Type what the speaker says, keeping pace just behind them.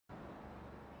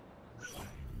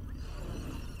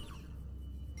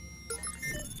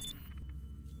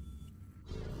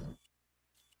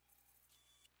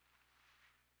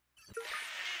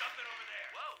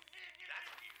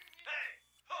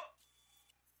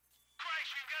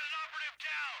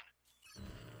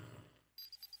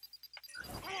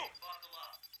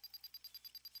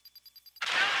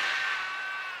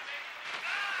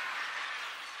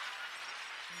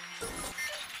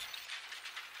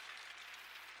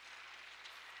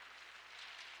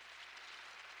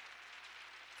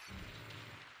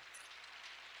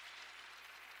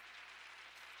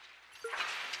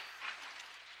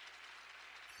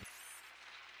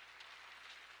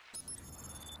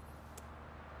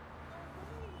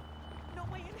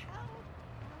hell?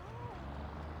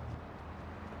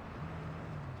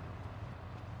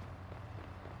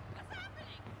 What's happening?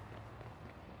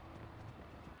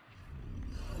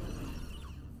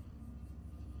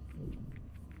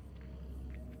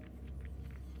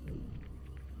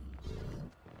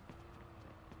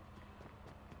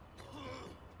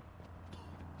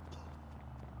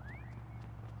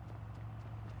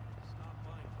 Stop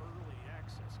buying early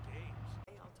access games.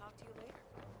 Hey, I'll talk to you later.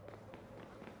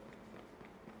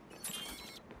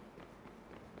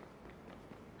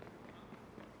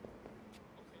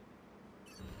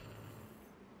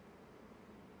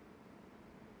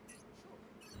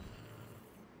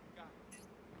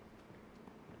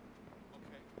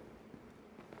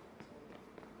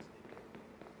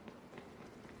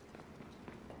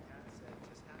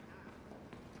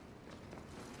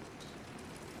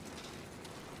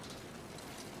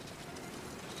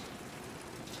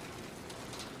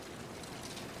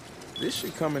 This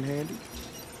should come in handy.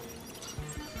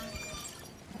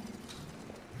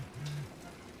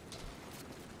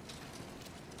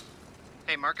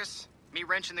 Hey, Marcus. Meet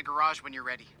Wrench in the garage when you're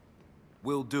ready.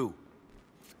 Will do.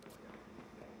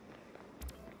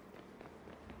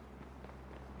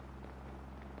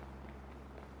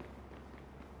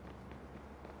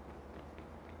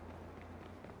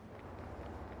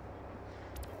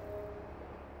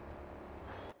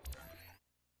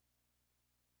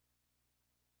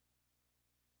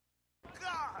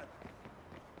 God!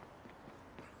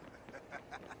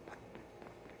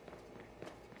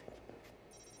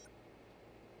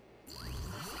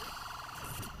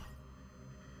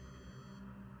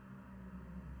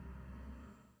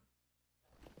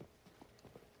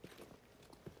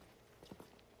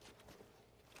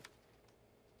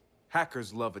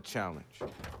 Hackers love a challenge.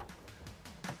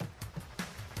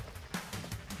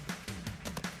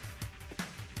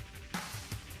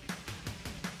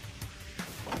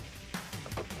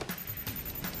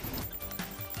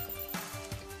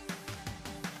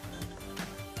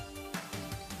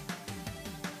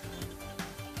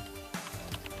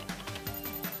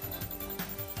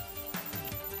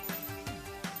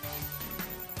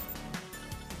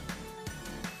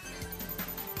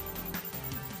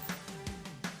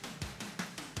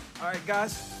 All right,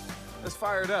 guys, let's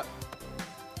fire it up.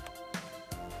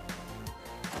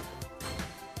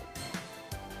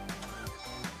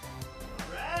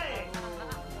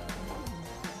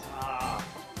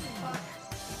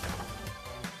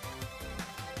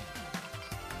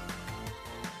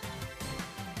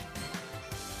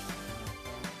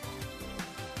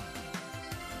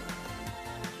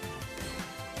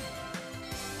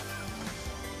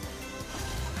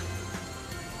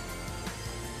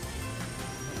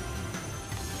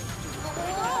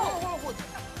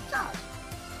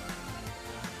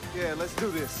 Yeah, let's do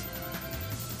this.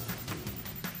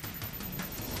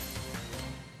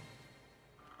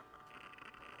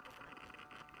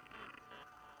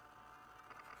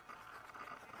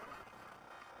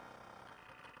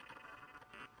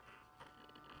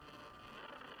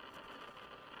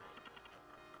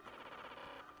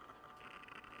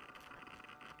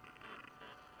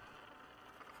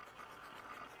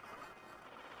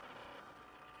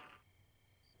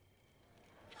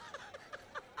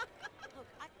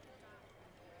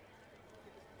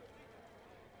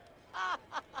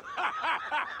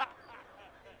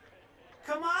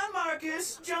 Come on,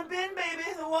 Marcus. Jump in, baby.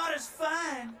 The water's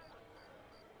fine.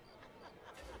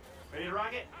 Ready to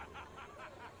rock it?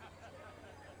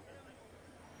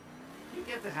 You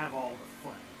get to have all the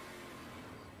fun.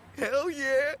 Hell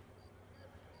yeah!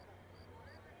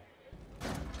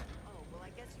 Oh, well, I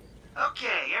guess you...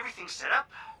 Okay, everything's set up.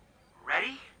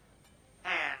 Ready?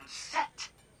 And set.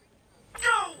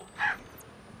 Go!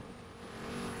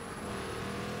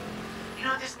 You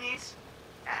know what this needs?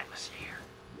 Atmosphere.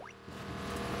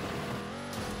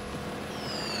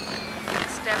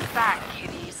 Step back,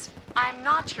 kiddies. I'm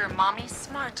not your mommy's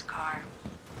smart car.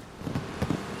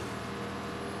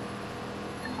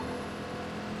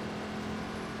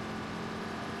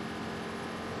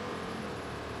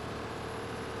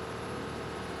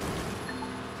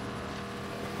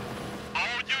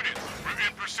 All units, we're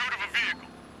in pursuit of a vehicle,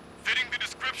 fitting the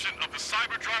description of the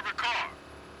Cyberdriver car.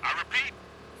 I repeat,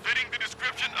 fitting the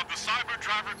description of the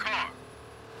Cyberdriver car.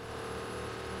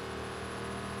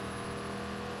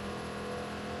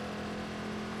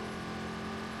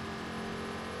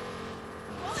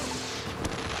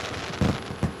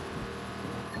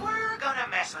 We're gonna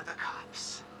mess with the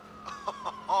cops.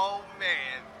 Oh,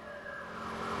 man.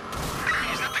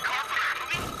 Is that the car for the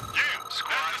movie? Yeah,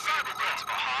 squad. That's the Cybercar. A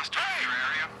hostile in your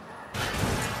area.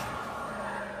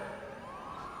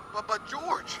 But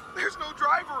George, there's no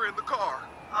driver in the car.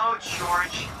 Oh,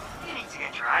 George, you need to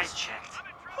get your eyes checked.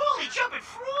 Holy jumping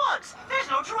frogs! There's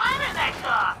no driver in that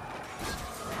car!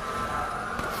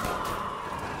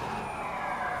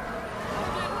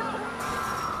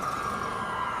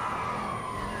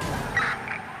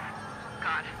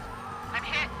 God. I'm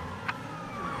hit.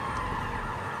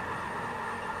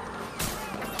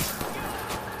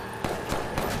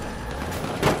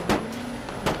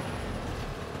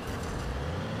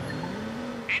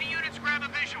 Any units grab a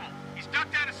visual. He's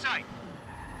ducked out of sight.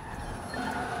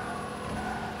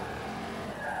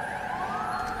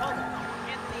 Hold on,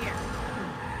 hands in the air.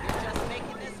 You're just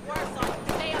making this worse.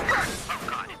 Stay up. Oh,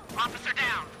 God. Officer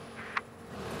down.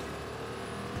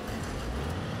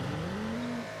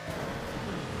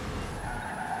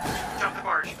 Jump the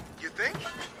barge. You think?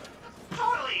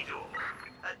 Totally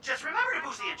doable. Just remember to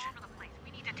boost the engine. Over the place.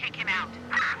 We need to take him out.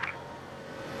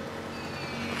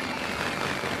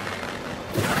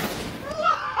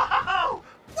 Whoa!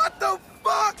 What the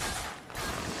fuck?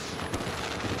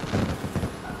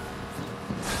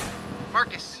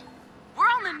 Marcus, We're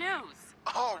on the news.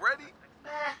 Already?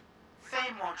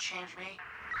 Fame won't change me.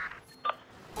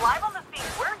 Live on the scene,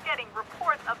 we're getting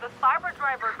reports of the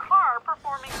Cyberdriver car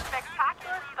performing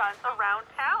spectacular stunts around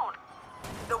town.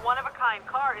 The one-of-a-kind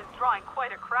car is drawing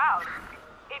quite a crowd.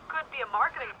 It could be a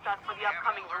marketing stunt for the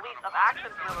upcoming release of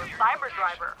action thriller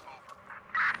Cyberdriver.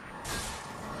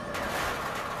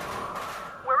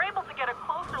 We're able to get a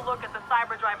closer look at the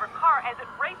Cyberdriver car as it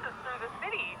races through the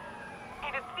city.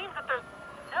 And it seems that there's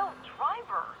no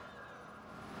driver.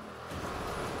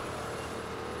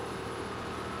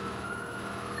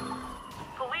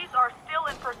 Police are still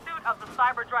in pursuit of the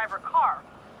Cyberdriver car.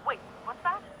 Wait, what's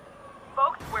that?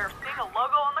 Folks, we're seeing a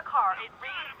logo on the car. It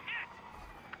reads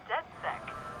DedSec.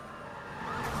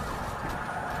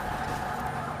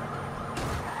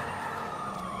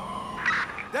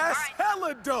 That's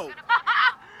hella dope.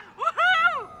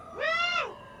 Woohoo!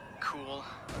 Woo! cool.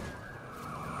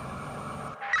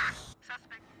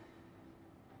 Suspect.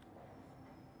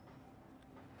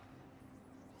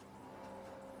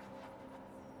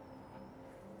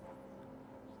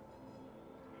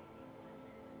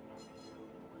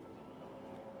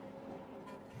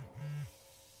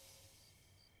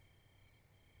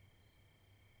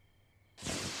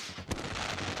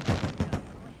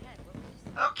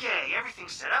 Okay,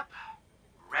 everything's set up.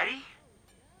 Ready?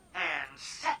 And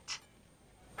set.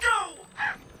 Go!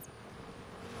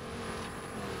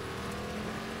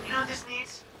 You know what this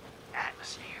needs?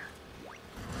 Atmosphere.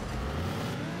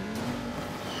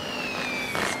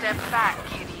 Step back,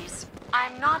 kiddies.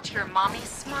 I'm not your mommy's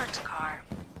smart car.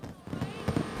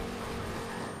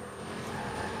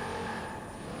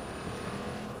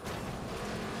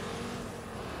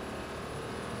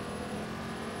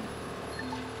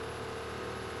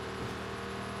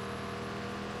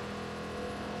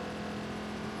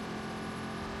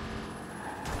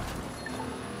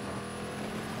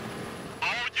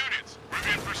 All units, we're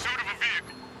in pursuit of a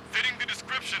vehicle fitting the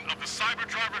description of the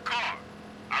Cyberdriver car.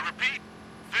 I repeat,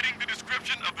 fitting the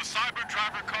description of the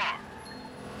Cyberdriver car.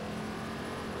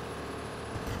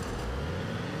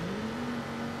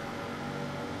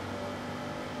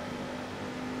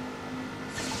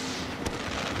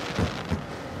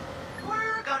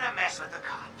 We're gonna mess with the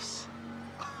cops.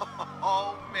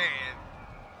 Oh, man.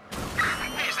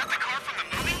 Hey, is that the car from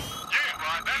the movie? Yeah,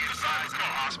 Rod, that's the Cyber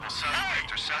car. Possible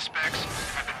suspect or suspects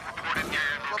have been reported near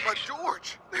your But location.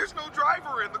 George, there's no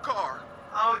driver in the car.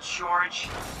 Oh, George,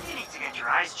 you need to get your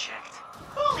eyes checked.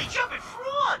 Holy jumping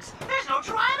frogs! There's no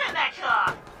driver in that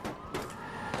car!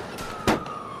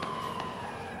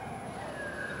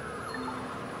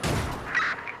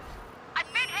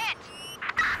 I've been hit!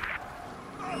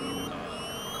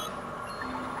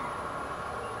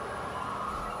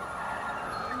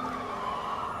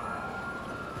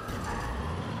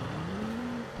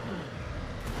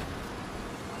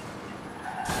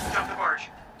 Jump the barge.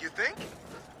 You think?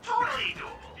 Totally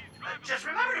doable. Just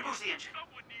remember to boost the engine.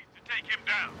 Someone needs to take him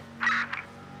down.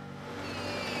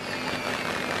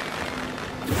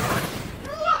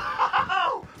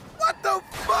 Whoa! What the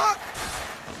fuck?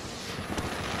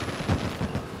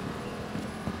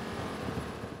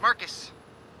 Marcus,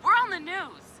 We're on the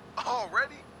news.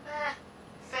 Already?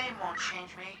 Fame won't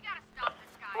change me.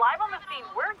 Live on the scene,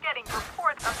 we're getting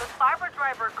reports of the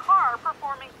Cyberdriver car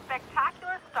performing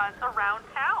spectacular stunts around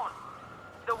town.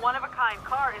 The one-of-a-kind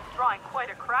car is drawing quite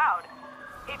a crowd.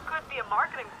 It could be a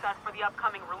marketing stunt for the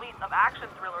upcoming release of action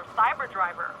thriller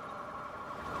Cyberdriver.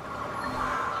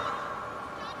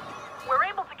 We're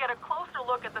able to get a closer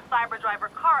look at the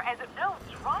Cyberdriver car as it no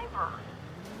driver.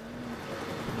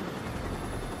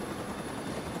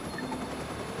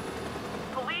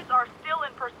 Police are still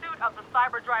in pursuit of the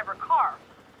Cyberdriver car.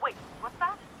 Wait, what's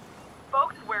that?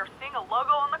 Folks, we're seeing a logo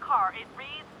on the car. It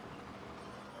reads...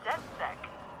 DedSec.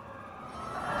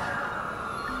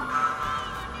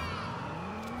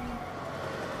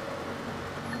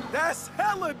 That's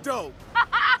hella dope!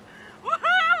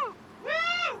 Woohoo!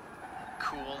 Woo!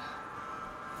 Cool.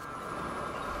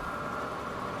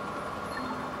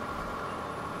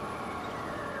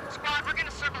 Squad, we're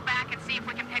gonna circle back and see if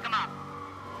we can pick him up.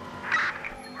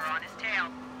 We're on his tail.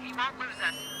 He won't lose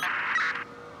us.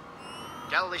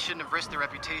 Galilee shouldn't have risked their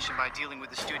reputation by dealing with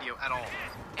the studio at all.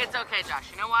 It's okay,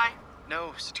 Josh. You know why?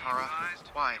 No, Satara.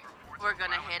 Why? We're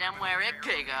gonna hit him where it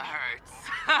giga hurts.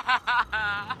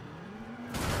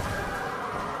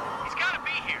 He's gotta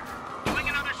be here. Doing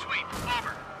another sweep.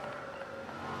 Over.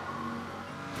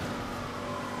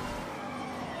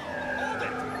 Hold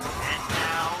it. And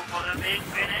now for the big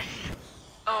finish.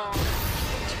 Oh.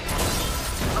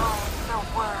 Oh,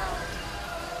 the world.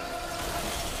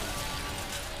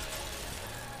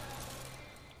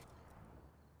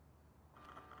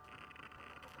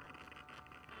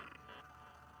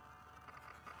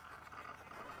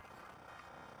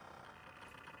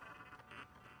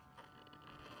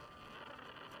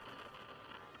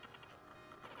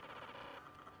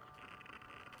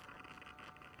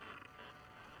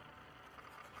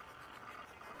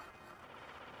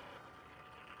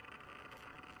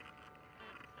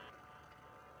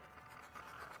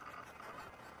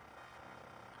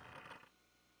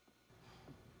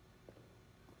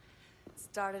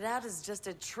 Started out as just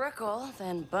a trickle,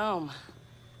 then boom.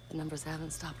 The numbers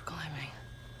haven't stopped climbing.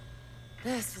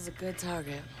 This was a good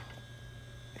target.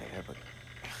 Yeah, but...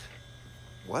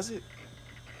 was it?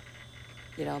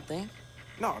 You don't think?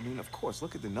 No, I mean, of course,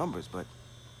 look at the numbers, but...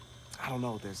 I don't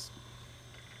know,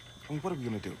 I mean, what are we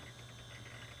gonna do?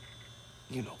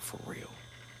 You know, for real.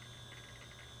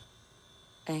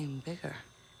 Aim bigger.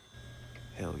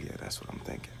 Hell yeah, that's what I'm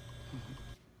thinking.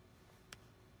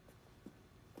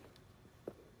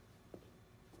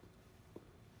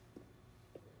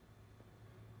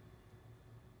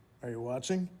 Are you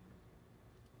watching?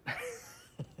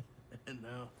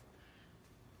 No.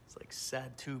 It's like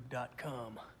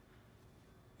sadtube.com.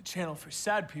 A channel for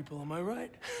sad people, am I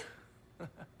right?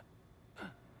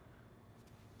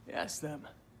 Yes, them. I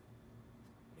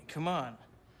mean, come on.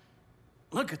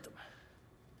 Look at them.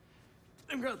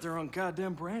 They've got their own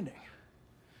goddamn branding.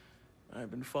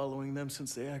 I've been following them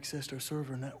since they accessed our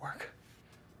server network.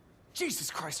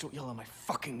 Jesus Christ, don't yell in my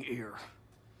fucking ear.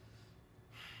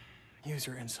 Use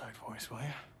your inside voice, will you?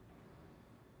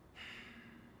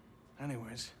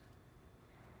 Anyways,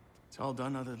 it's all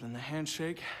done other than the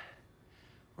handshake.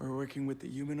 We're working with the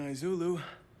human Zulu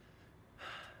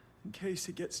in case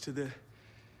it gets to the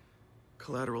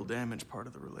collateral damage part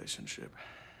of the relationship.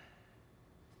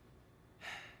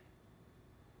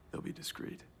 They'll be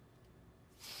discreet.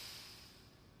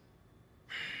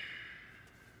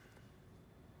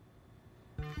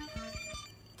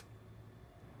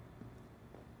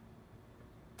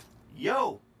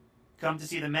 Yo, come to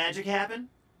see the magic happen?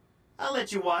 I'll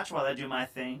let you watch while I do my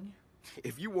thing.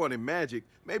 If you wanted magic,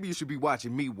 maybe you should be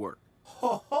watching me work.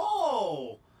 Ho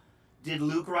ho! Did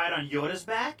Luke ride on Yoda's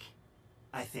back?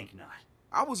 I think not.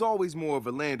 I was always more of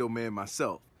a Lando man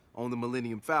myself. Owned the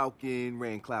Millennium Falcon,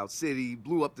 ran Cloud City,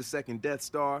 blew up the second Death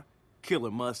Star,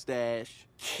 killer mustache.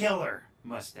 Killer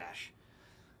mustache.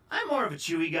 I'm more of a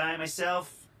Chewie guy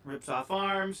myself. Rips off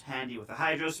arms, handy with a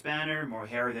hydro spanner, more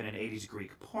hair than an 80s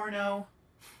Greek porno.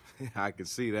 I can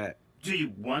see that. Do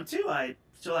you want to? I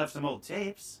still have some old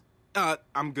tapes.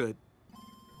 I'm good.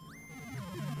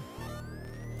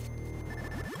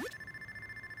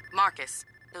 Marcus,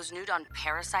 those Nudon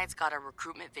parasites got our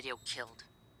recruitment video killed.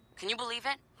 Can you believe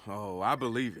it? Oh, I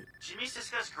believe it. Jimmy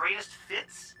Sisko's greatest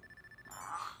fits?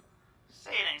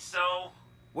 Say it ain't so.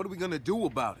 What are we gonna do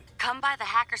about it? Come by the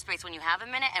hackerspace when you have a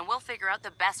minute and we'll figure out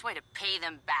the best way to pay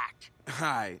them back.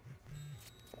 Hi.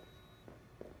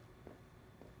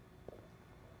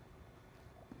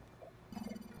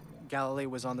 Galilee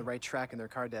was on the right track in their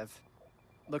car dev.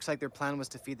 Looks like their plan was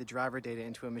to feed the driver data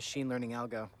into a machine learning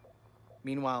algo.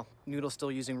 Meanwhile, Noodle's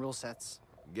still using rule sets.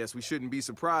 Guess we shouldn't be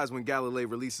surprised when Galilei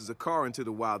releases a car into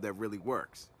the wild that really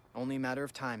works. Only a matter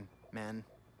of time, man.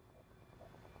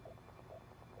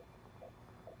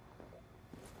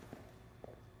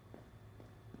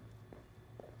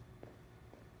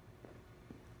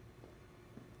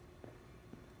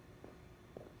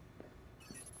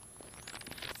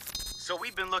 So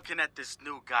we've been looking at this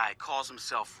new guy, calls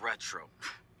himself Retro.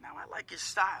 Now, I like his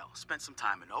style. Spent some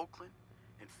time in Oakland.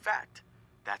 In fact,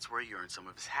 that's where he earned some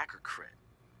of his hacker cred.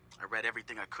 I read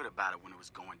everything I could about it when it was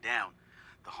going down.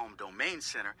 The Home Domain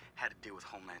Center had to deal with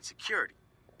Homeland Security.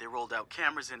 They rolled out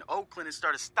cameras in Oakland and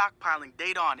started stockpiling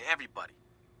data on everybody.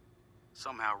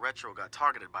 Somehow Retro got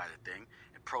targeted by the thing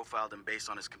and profiled him based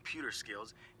on his computer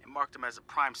skills and marked him as a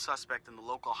prime suspect in the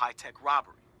local high-tech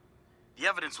robbery. The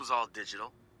evidence was all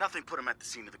digital. Nothing put him at the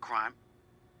scene of the crime.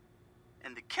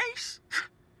 And the case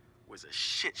was a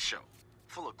shit show,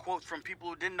 full of quotes from people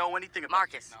who didn't know anything about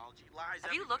Marcus, technology, lies,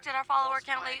 have you everything. looked at our follower False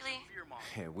count flags lately? and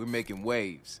fear-mongering. Yeah, we're making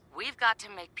waves. We've got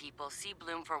to make people see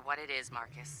Bloom for what it is,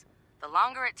 Marcus. The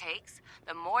longer it takes,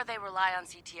 the more they rely on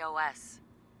CTOS.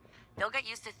 They'll get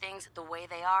used to things the way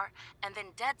they are, and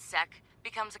then DedSec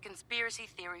becomes a conspiracy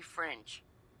theory fringe.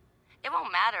 It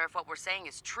won't matter if what we're saying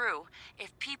is true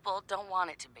if people don't want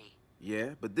it to be. Yeah,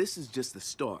 but this is just the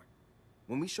start.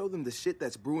 When we show them the shit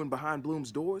that's brewing behind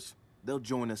Bloom's doors, they'll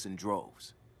join us in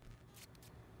droves.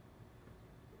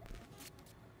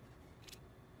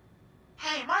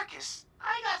 Hey, Marcus,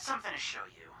 I got something to show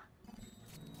you.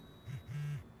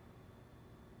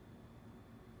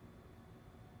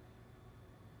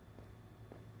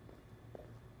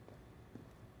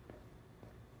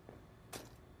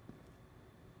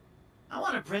 I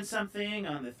want to print something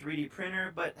on the 3D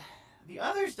printer, but the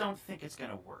others don't think it's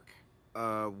gonna work.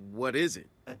 What is it?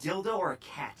 A dildo or a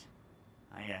cat?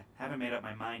 I haven't made up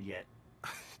my mind yet.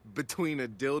 Between a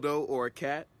dildo or a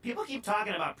cat? People keep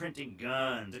talking about printing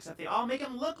guns, except they all make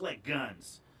them look like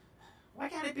guns. Why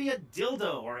can't it be a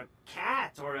dildo or a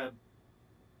cat or a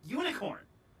unicorn?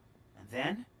 And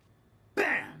then,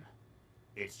 bam!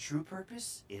 Its true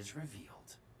purpose is revealed.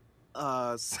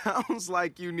 Sounds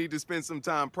like you need to spend some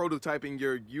time prototyping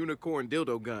your unicorn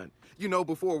dildo gun. You know,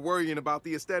 before worrying about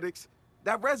the aesthetics.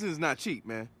 That resin's not cheap,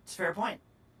 man. It's a fair point.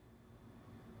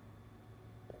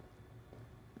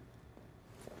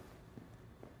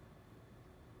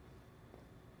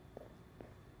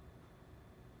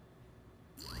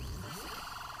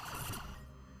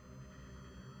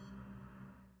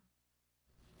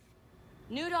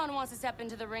 Nudon wants to step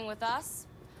into the ring with us.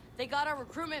 They got our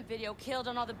recruitment video killed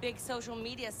on all the big social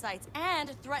media sites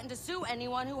and threatened to sue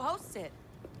anyone who hosts it.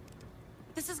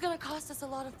 This is gonna cost us a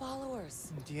lot of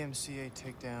followers. DMCA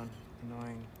takedown.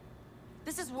 Annoying.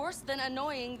 This is worse than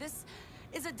annoying. This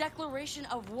is a declaration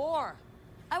of war.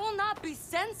 I will not be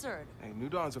censored. Hey, New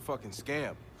Dawn's a fucking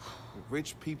scam.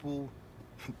 Rich people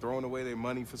throwing away their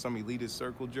money for some elitist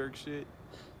circle jerk shit.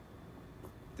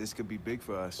 This could be big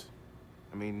for us.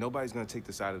 I mean, nobody's gonna take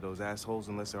the side of those assholes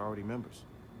unless they're already members.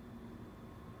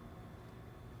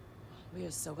 We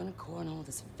are so gonna cornhole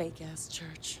this fake-ass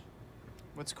church.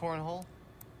 What's cornhole?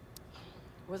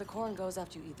 Where the corn goes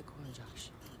after you eat the corn,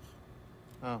 Josh.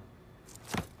 Oh.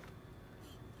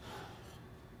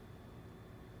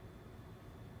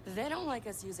 They don't like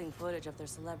us using footage of their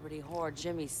celebrity whore,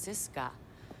 Jimmy Siska.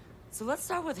 So let's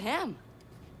start with him.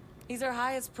 He's our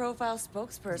highest profile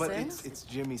spokesperson. But it's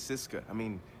Jimmy Siska. I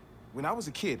mean, when I was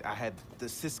a kid, I had the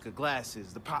Siska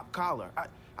glasses, the pop collar.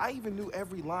 I even knew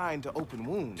every line to open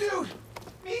wounds. Dude,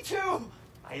 me too!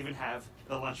 I even have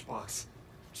the lunchbox.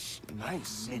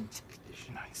 Nice. Mint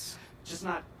edition. Nice. Just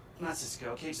not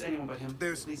Cisco, okay? Just anyone but him.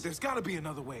 There's gotta be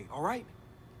another way, all right?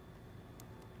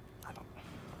 I don't...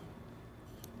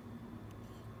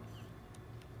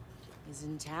 He's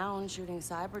in town shooting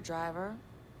Cyberdriver.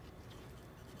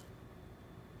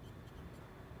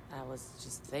 I was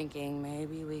just thinking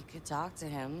maybe we could talk to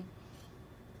him.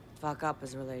 Fuck up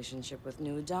his relationship with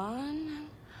New Dawn.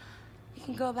 He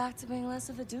can go back to being less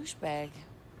of a douchebag.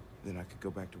 Then I could go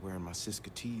back to wearing my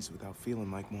Siska tees without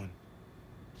feeling like one.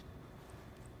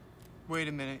 Wait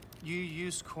a minute. You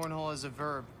used cornhole as a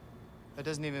verb. That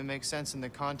doesn't even make sense in the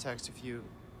context if you...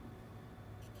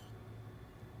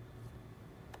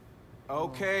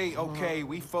 Okay,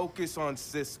 we focus on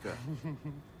Siska.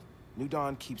 New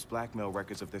Dawn keeps blackmail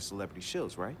records of their celebrity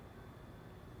shills, right?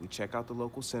 We check out the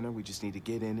local center, we just need to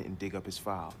get in and dig up his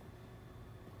file.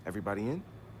 Everybody in?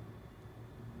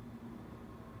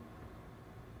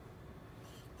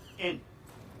 In.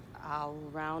 I'll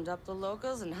round up the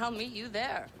locals and I'll meet you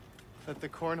there. Let the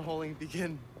cornholing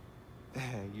begin.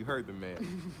 You heard the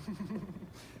man.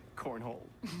 Cornhole.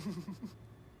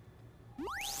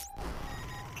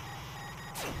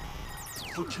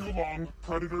 For too long,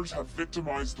 predators have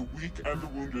victimized the weak and the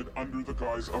wounded under the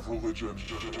guise of religion.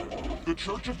 The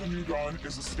Church of the New Dawn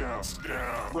is a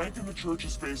scam. Rank in the church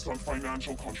is based on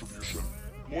financial contribution.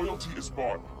 Loyalty is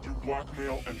bought through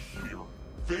blackmail and fear.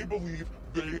 They believe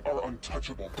they are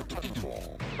untouchable.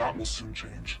 That will soon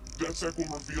change. DedSec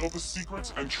will reveal the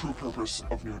secrets and true purpose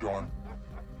of New Dawn.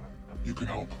 You can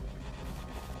help.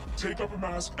 Take up a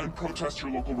mask and protest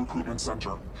your local recruitment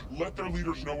center. Let their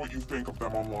leaders know what you think of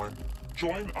them online.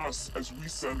 Join us as we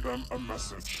send them a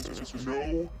message.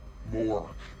 No More.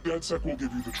 DedSec will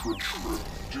give you the truth.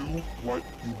 Do what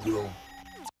you will.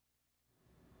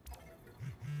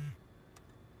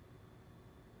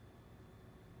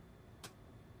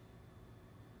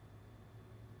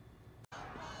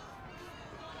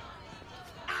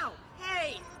 Ow!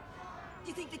 Hey! Do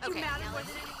you think that you matter more than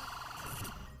anyone?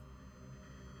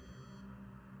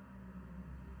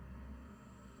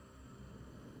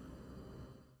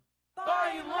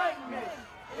 Buy enlightenment!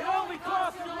 It only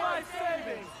costs your life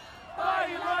savings! Buy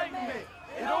enlightenment!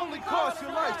 It only costs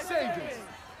your life savings!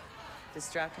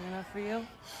 Distracting enough for you?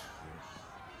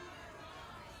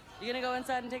 You gonna go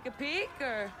inside and take a peek,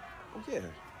 or? Oh, yeah.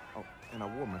 Oh, and I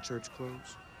wore my church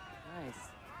clothes. Nice.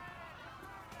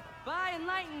 Buy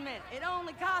enlightenment! It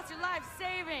only costs your life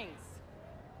savings!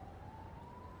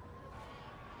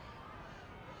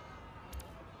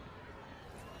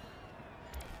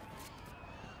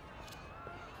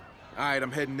 All right,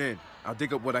 I'm heading in. I'll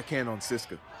dig up what I can on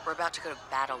Siska. We're about to go to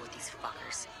battle with these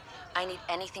fuckers. I need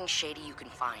anything shady you can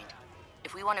find.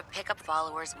 If we want to pick up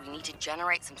followers, we need to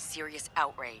generate some serious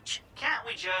outrage. Can't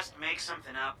we just make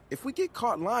something up? If we get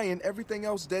caught lying, everything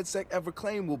else DedSec ever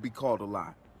claimed will be called a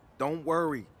lie. Don't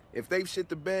worry. If they've shit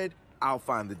the bed, I'll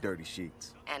find the dirty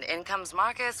sheets. And in comes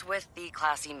Marcus with the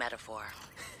classy metaphor.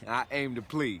 I aim to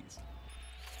please.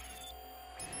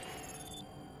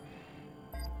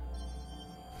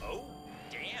 Oh,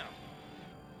 damn.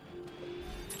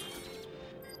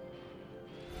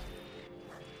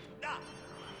 Ah.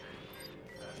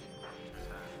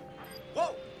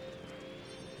 Whoa!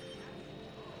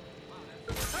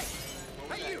 Hey!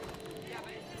 Hey, you!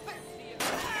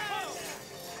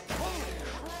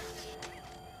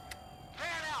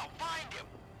 Man out! Find him!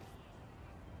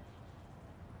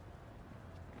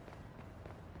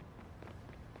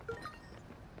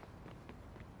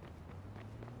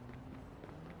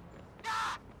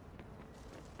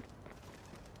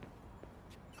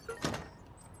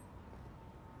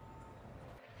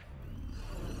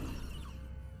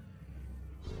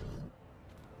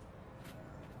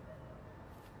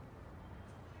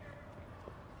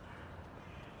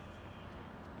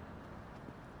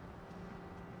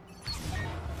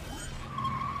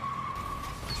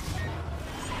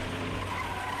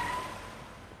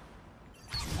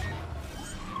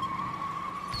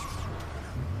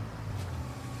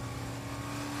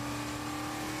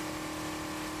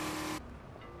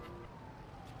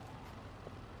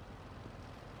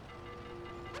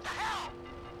 What the hell?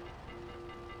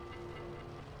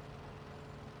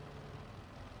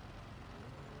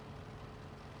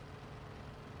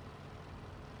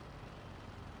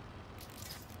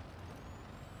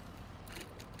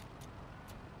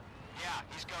 Yeah,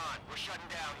 he's gone. We're shutting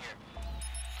down here.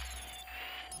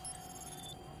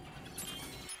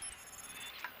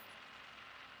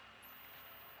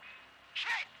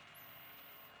 Shit!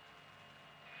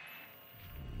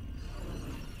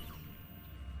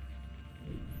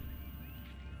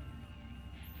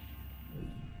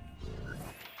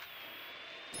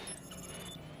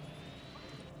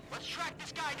 Let's track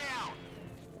this guy down!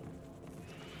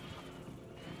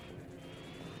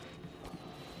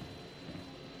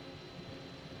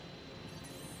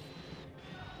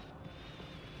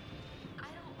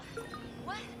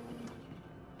 What?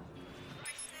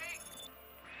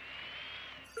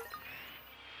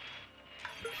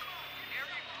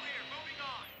 Area clear, moving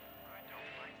on. I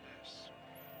don't like this.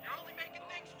 You're only making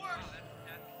things worse.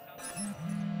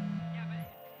 Yeah, but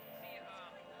see, yeah.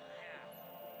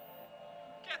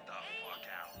 Get the fuck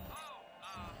out.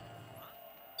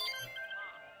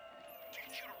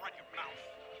 Teach you to run your mouth.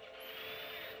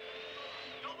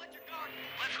 Don't let your guard.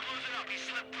 Let's close it up. He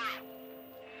slipped through.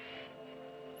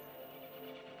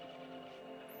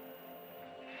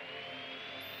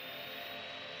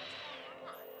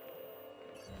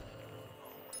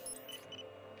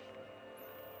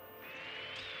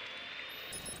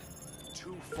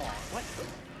 Too far. What?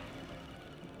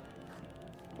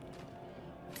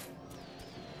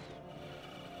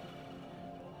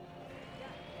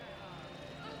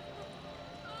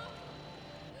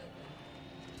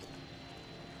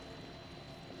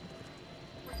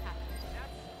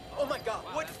 Oh my god,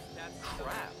 what? That's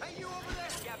crap. Hey, you over there?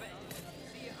 Yeah, but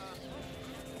see,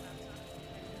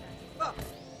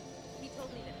 he told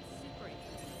me that it's super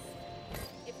interesting.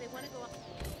 If they want to go up,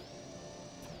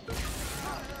 they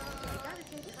gotta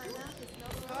take time out to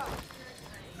smell the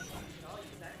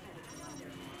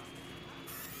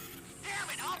Damn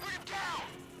it! I'll put him down!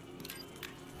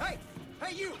 Hey!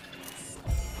 Hey, you!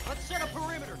 Let's set a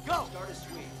perimeter. Go! Start a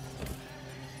sweep.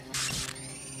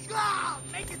 Ah!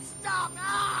 Make it stop!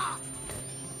 Ah!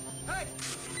 Hey!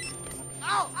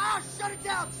 Ow! Ow! Shut it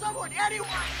down! Someone! Anyone!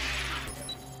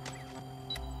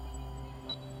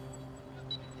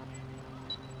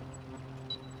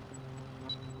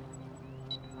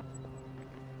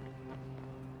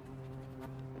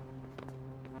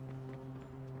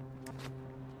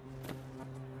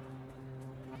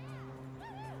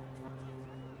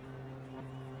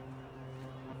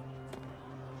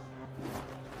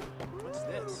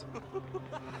 Thanks.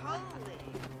 Holy.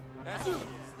 That's What is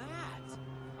that?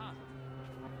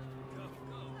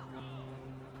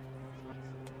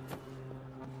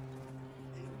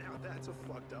 Now that's a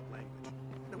fucked up language.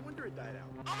 No wonder it died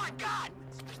out. Oh my god!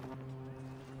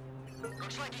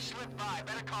 Looks like he slipped by.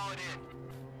 Better call it in.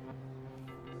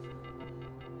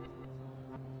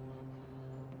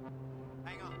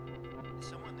 Hang on. There's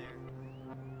someone there.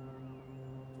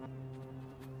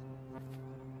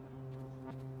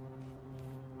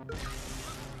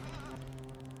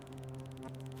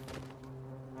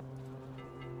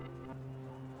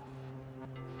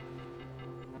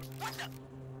 What the?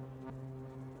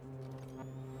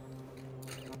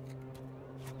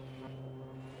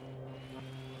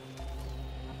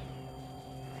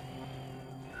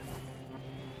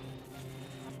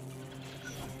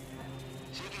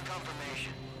 Seeking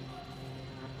confirmation.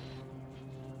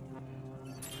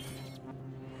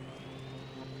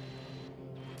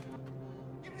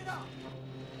 Give it up!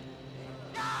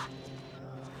 Ah!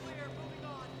 Clear, moving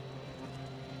on.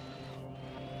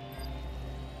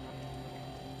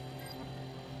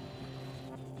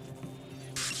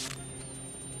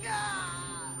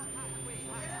 Ah! Wait,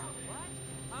 what?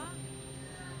 Huh?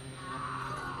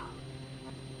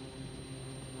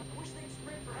 I wish they'd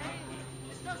sprint for hey!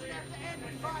 This doesn't have to end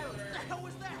in violence. What the hell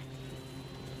was that?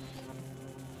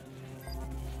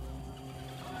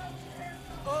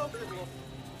 Oh, there we go.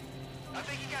 I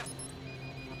think he got.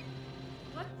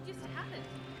 What just happened?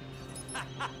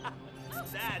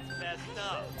 That's messed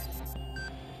up.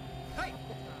 Hey!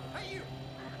 Hey, you!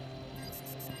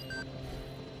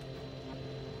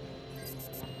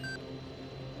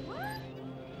 What?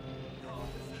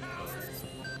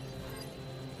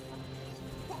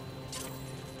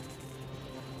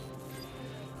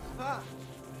 Ah.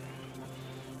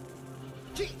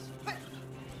 Jeez. Hey.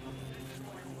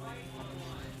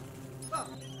 Ah.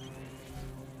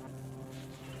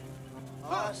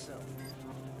 Awesome.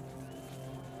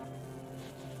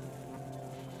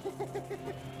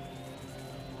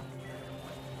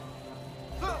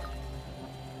 Oh.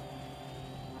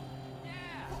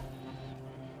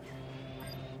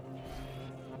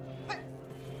 Hey.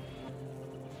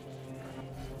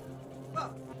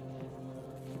 Ah.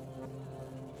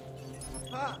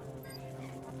 Ah.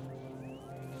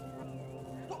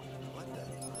 What the?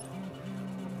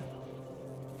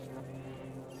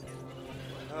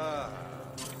 Ah.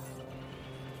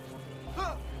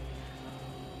 Ah.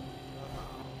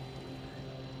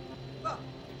 Ah.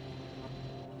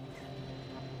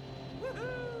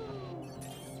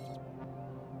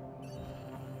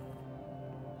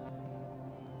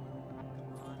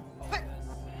 Hey.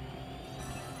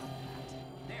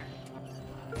 There.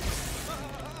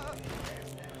 Ah.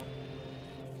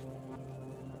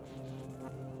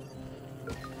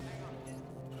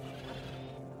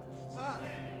 Ah.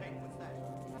 Hey, what's that?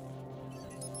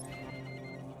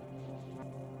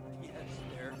 Yes,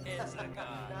 there is a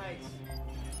guy. Nice.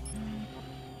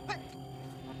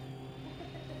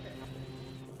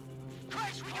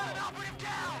 Christ, we got an operative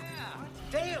down! Yeah.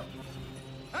 Damn.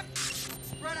 Hey,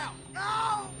 spread out.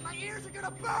 No! My ears are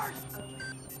gonna burst!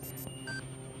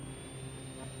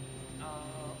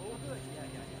 Oh, good. Yeah,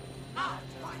 yeah, yeah. Ah,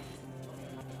 fine.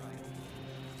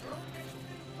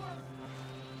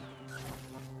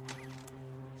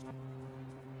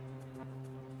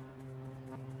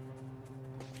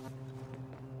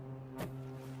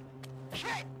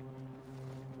 Shit!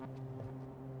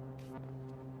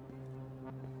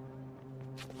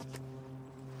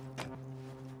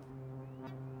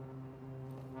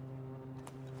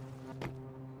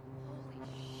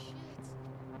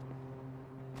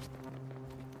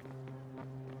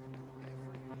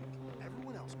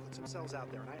 Everyone else puts themselves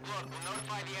out there, and Look, we'll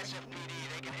notify the SFPD.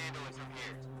 They can handle it from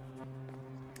here.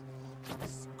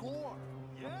 score.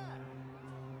 Yeah.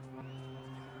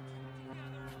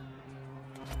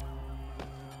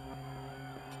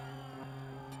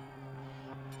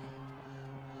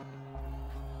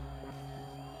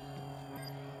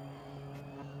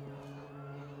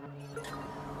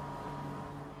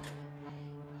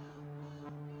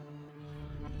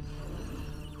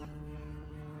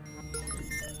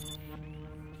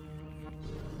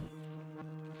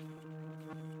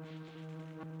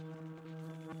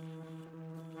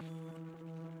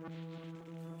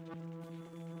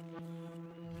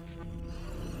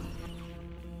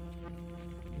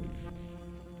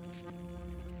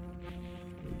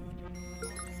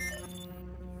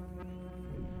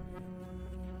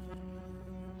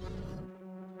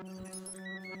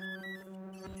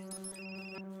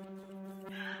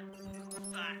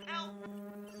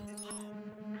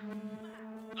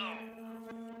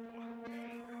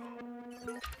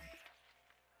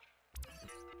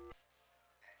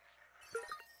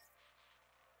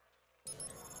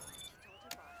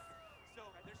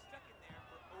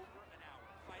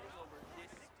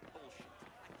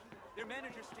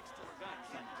 manager sticks to her guns.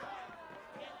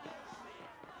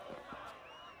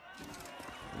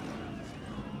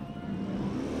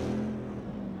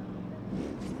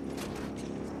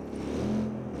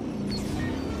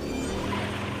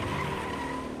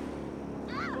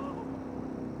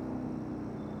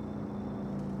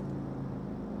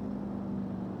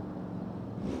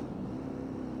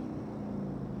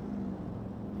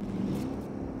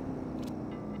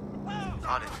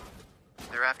 Audit.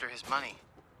 They're after his money.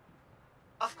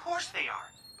 Of course they are,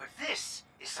 but this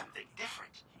is something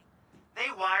different. They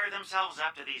wire themselves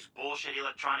up to these bullshit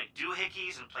electronic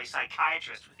doohickeys and play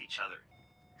psychiatrist with each other.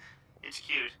 It's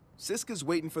cute. Siska's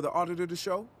waiting for the auditor to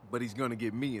show, but he's gonna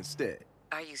get me instead.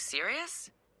 Are you serious?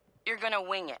 You're gonna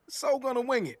wing it. So gonna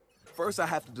wing it. First, I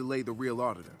have to delay the real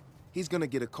auditor. He's gonna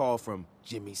get a call from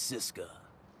Jimmy Siska.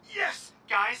 Yes,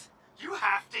 guys, you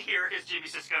have to hear his Jimmy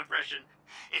Siska impression.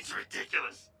 It's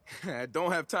ridiculous.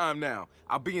 Don't have time now.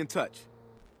 I'll be in touch.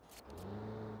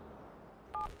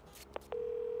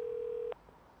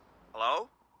 Hello?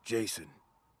 Jason,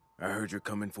 I heard you're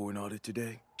coming for an audit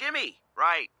today. Jimmy!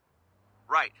 Right.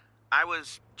 I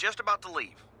was just about to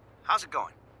leave. How's it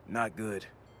going? Not good.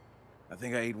 I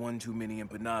think I ate one too many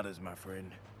empanadas, my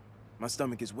friend. My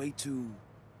stomach is way too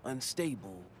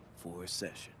unstable for a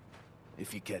session,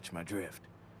 if you catch my drift.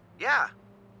 Yeah.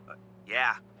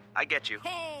 Yeah, I get you.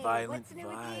 Hey, Violent what's new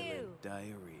with you?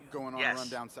 diarrhea. Going on Yes, a run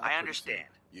down south. I pretty understand.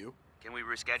 soon. You? Can we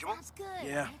reschedule? Sounds good.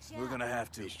 Yeah, Catch we're up. gonna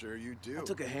have to. Be sure you do. I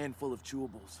took a handful of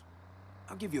chewables.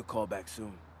 I'll give you a call back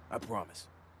soon. I promise.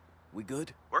 We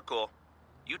good? We're cool.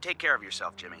 You take care of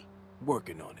yourself, Jimmy.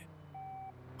 Working on it.